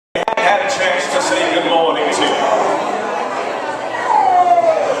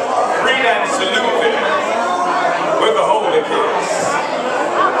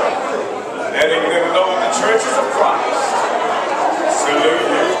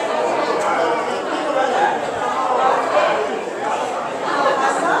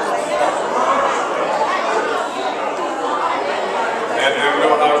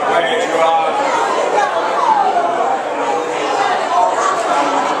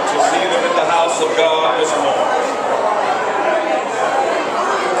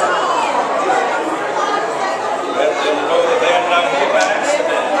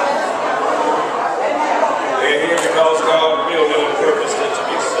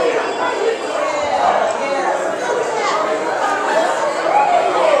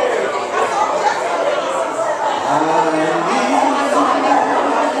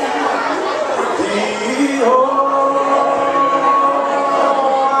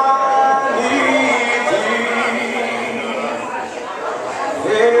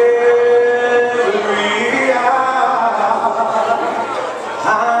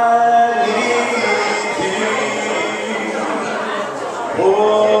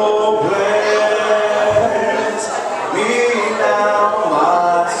Oh, bless me now,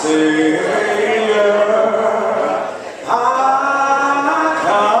 my Savior. I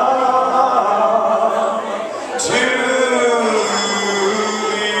come to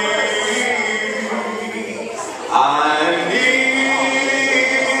thee. I need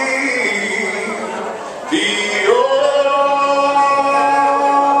thee, oh,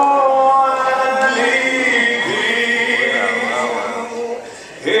 I need thee.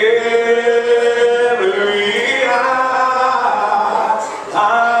 Every hour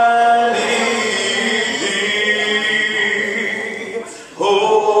I need thee.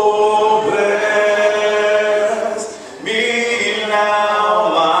 Oh, bless me now,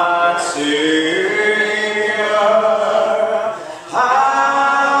 my Savior. I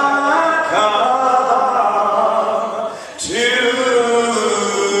come to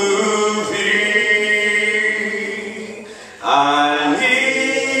thee. I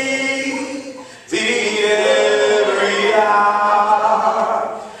need thee every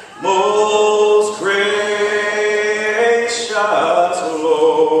hour, most gracious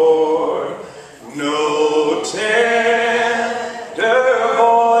Lord. No tender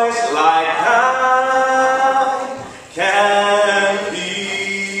voice like thine can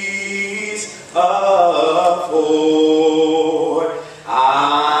peace afford.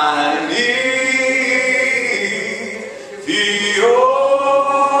 I need thee, oh,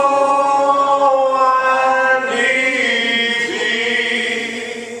 I need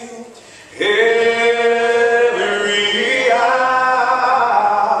thee. Every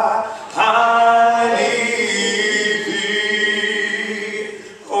hour I need thee.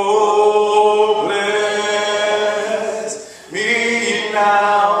 Oh, bless me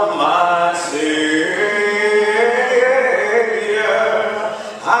now, my Savior.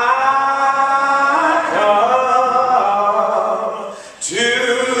 I come to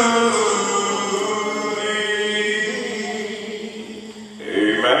thee.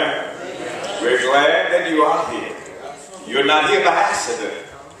 Amen. We're glad that you are here. You're not here by accident,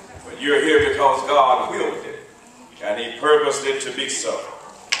 but you're here because God willed it, and He purposed it to be so.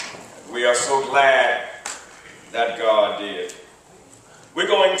 And we are so glad that God did. We're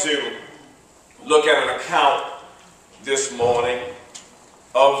going to look at an account this morning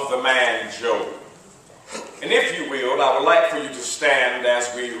of the man Job. And if you will, I would like for you to stand as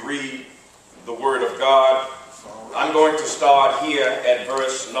we read the Word of God. I'm going to start here at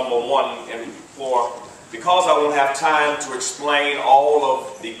verse number 1 and 4 because I won't have time to explain all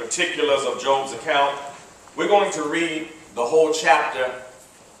of the particulars of Job's account. We're going to read the whole chapter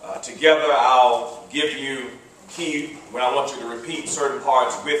together. I'll give you key when I want you to repeat certain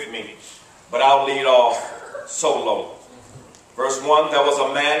parts with me, but I'll lead off solo. Verse 1, there was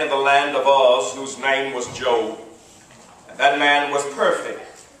a man in the land of Uz whose name was Job. And that man was perfect,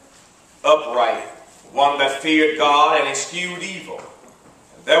 upright, one that feared God and eschewed evil.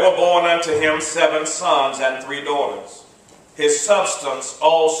 And there were born unto him 7 sons and 3 daughters. His substance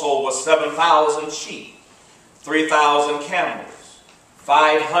also was 7,000 sheep, 3,000 camels,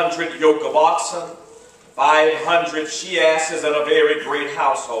 500 yoke of oxen, 500 she-asses, and a very great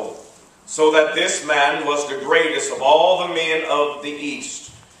household. So that this man was the greatest of all the men of the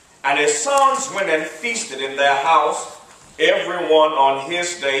east. And his sons went and feasted in their house, every one on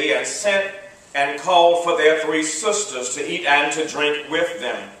his day, and sent and called for their 3 sisters to eat and to drink with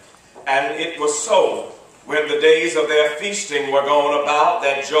them. And it was so, when the days of their feasting were gone about,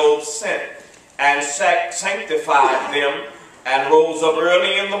 that Job sent and sanctified them, and rose up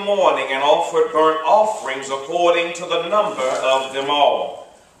early in the morning, and offered burnt offerings according to the number of them all.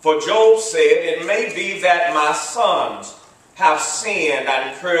 For Job said, it may be that my sons have sinned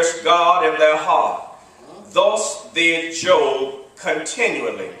and cursed God in their heart. Thus did Job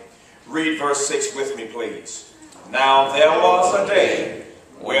continually. Read verse 6 with me, please. Now there was a day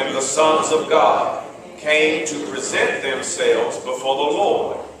when the sons of God came to present themselves before the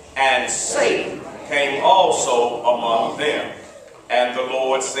Lord, and Satan came also among them. And the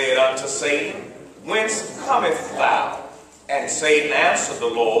Lord said unto Satan, Whence comest thou? And Satan answered the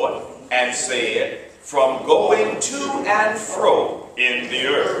Lord and said, From going to and fro in the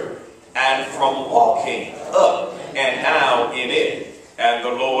earth, and from walking up and down in it. And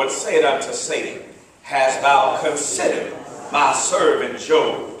the Lord said unto Satan, Hast thou considered my servant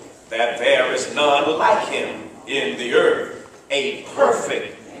Job, that there is none like him in the earth, a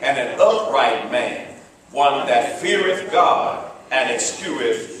perfect and an upright man, one that feareth God and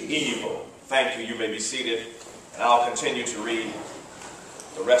escheweth evil. Thank you. You may be seated. And I'll continue to read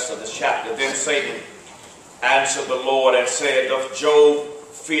the rest of this chapter. Then Satan answered the Lord and said, Doth Job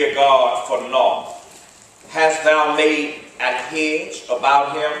fear God for naught? Hast thou made and hedge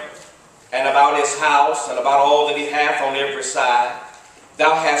about him, and about his house, and about all that he hath on every side.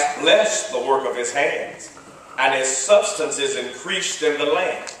 Thou hast blessed the work of his hands, and his substance is increased in the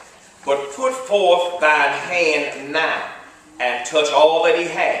land. But put forth thine hand now, and touch all that he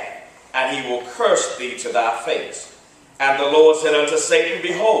hath, and he will curse thee to thy face. And the Lord said unto Satan,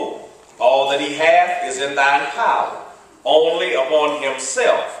 Behold, all that he hath is in thine power, only upon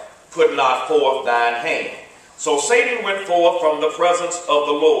himself put not forth thine hand. So Satan went forth from the presence of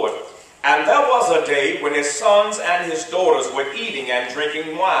the Lord. And there was a day when his sons and his daughters were eating and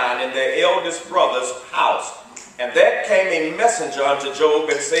drinking wine in their eldest brother's house. And there came a messenger unto Job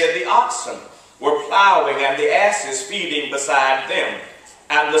and said, The oxen were plowing and the asses feeding beside them.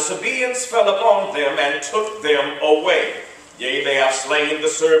 And the Sabaeans fell upon them and took them away. Yea, they have slain the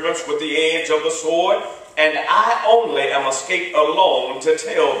servants with the edge of the sword, and I only am escaped alone to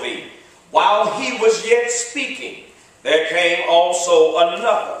tell thee. While he was yet speaking, there came also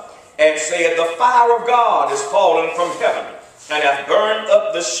another, and said, The fire of God is fallen from heaven, and hath burned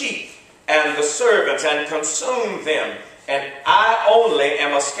up the sheep and the servants, and consumed them. And I only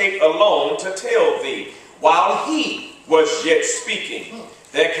am escaped alone to tell thee. While he was yet speaking,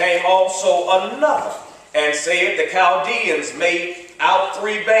 there came also another, and said, The Chaldeans made out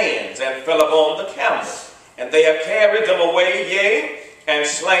 3 bands, and fell upon the camels. And they have carried them away, yea, and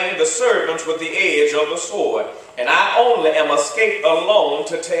slain the servants with the edge of the sword. And I only am escaped alone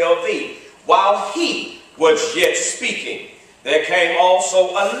to tell thee. While he was yet speaking, there came also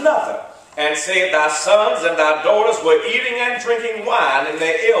another, and said, Thy sons and thy daughters were eating and drinking wine in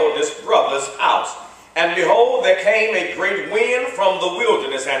their eldest brother's house. And behold, there came a great wind from the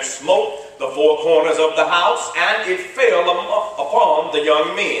wilderness, and smote the 4 corners of the house, and it fell upon the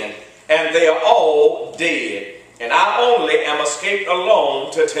young men, and they are all dead. And I only am escaped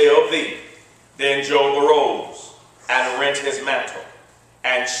alone to tell thee. Then Job arose, and rent his mantle,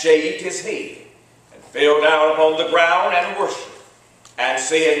 and shaved his head, and fell down upon the ground, and worshipped, and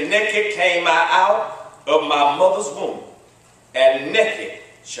said, Naked came I out of my mother's womb, and naked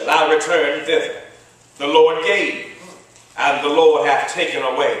shall I return thither. The Lord gave, and the Lord hath taken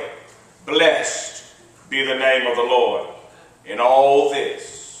away. Blessed be the name of the Lord. In all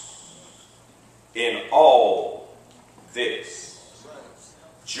this,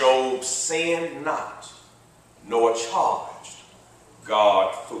 Job sinned not, nor charged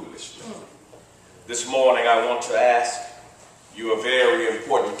God foolishly. This morning I want to ask you a very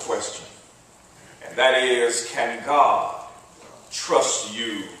important question. And that is, can God trust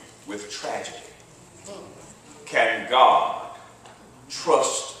you with tragedy? Can God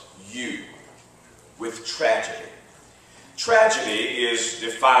trust you with tragedy? Tragedy is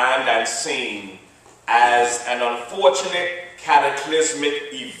defined and seen as an unfortunate cataclysmic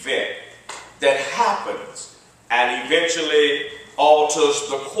event that happens and eventually alters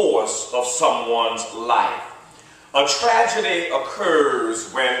the course of someone's life. A tragedy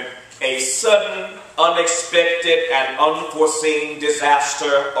occurs when a sudden, unexpected, and unforeseen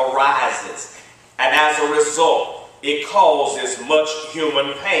disaster arises, and as a result, it causes much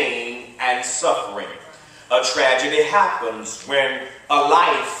human pain and suffering. A tragedy happens when a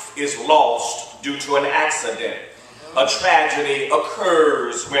life is lost due to an accident. A tragedy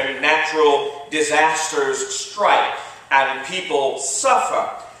occurs when natural disasters strike and people suffer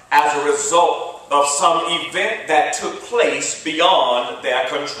as a result of some event that took place beyond their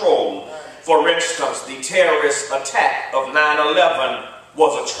control. For instance, the terrorist attack of 9/11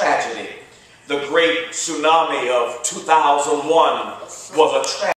 was a tragedy. The great tsunami of 2001 was a tragedy.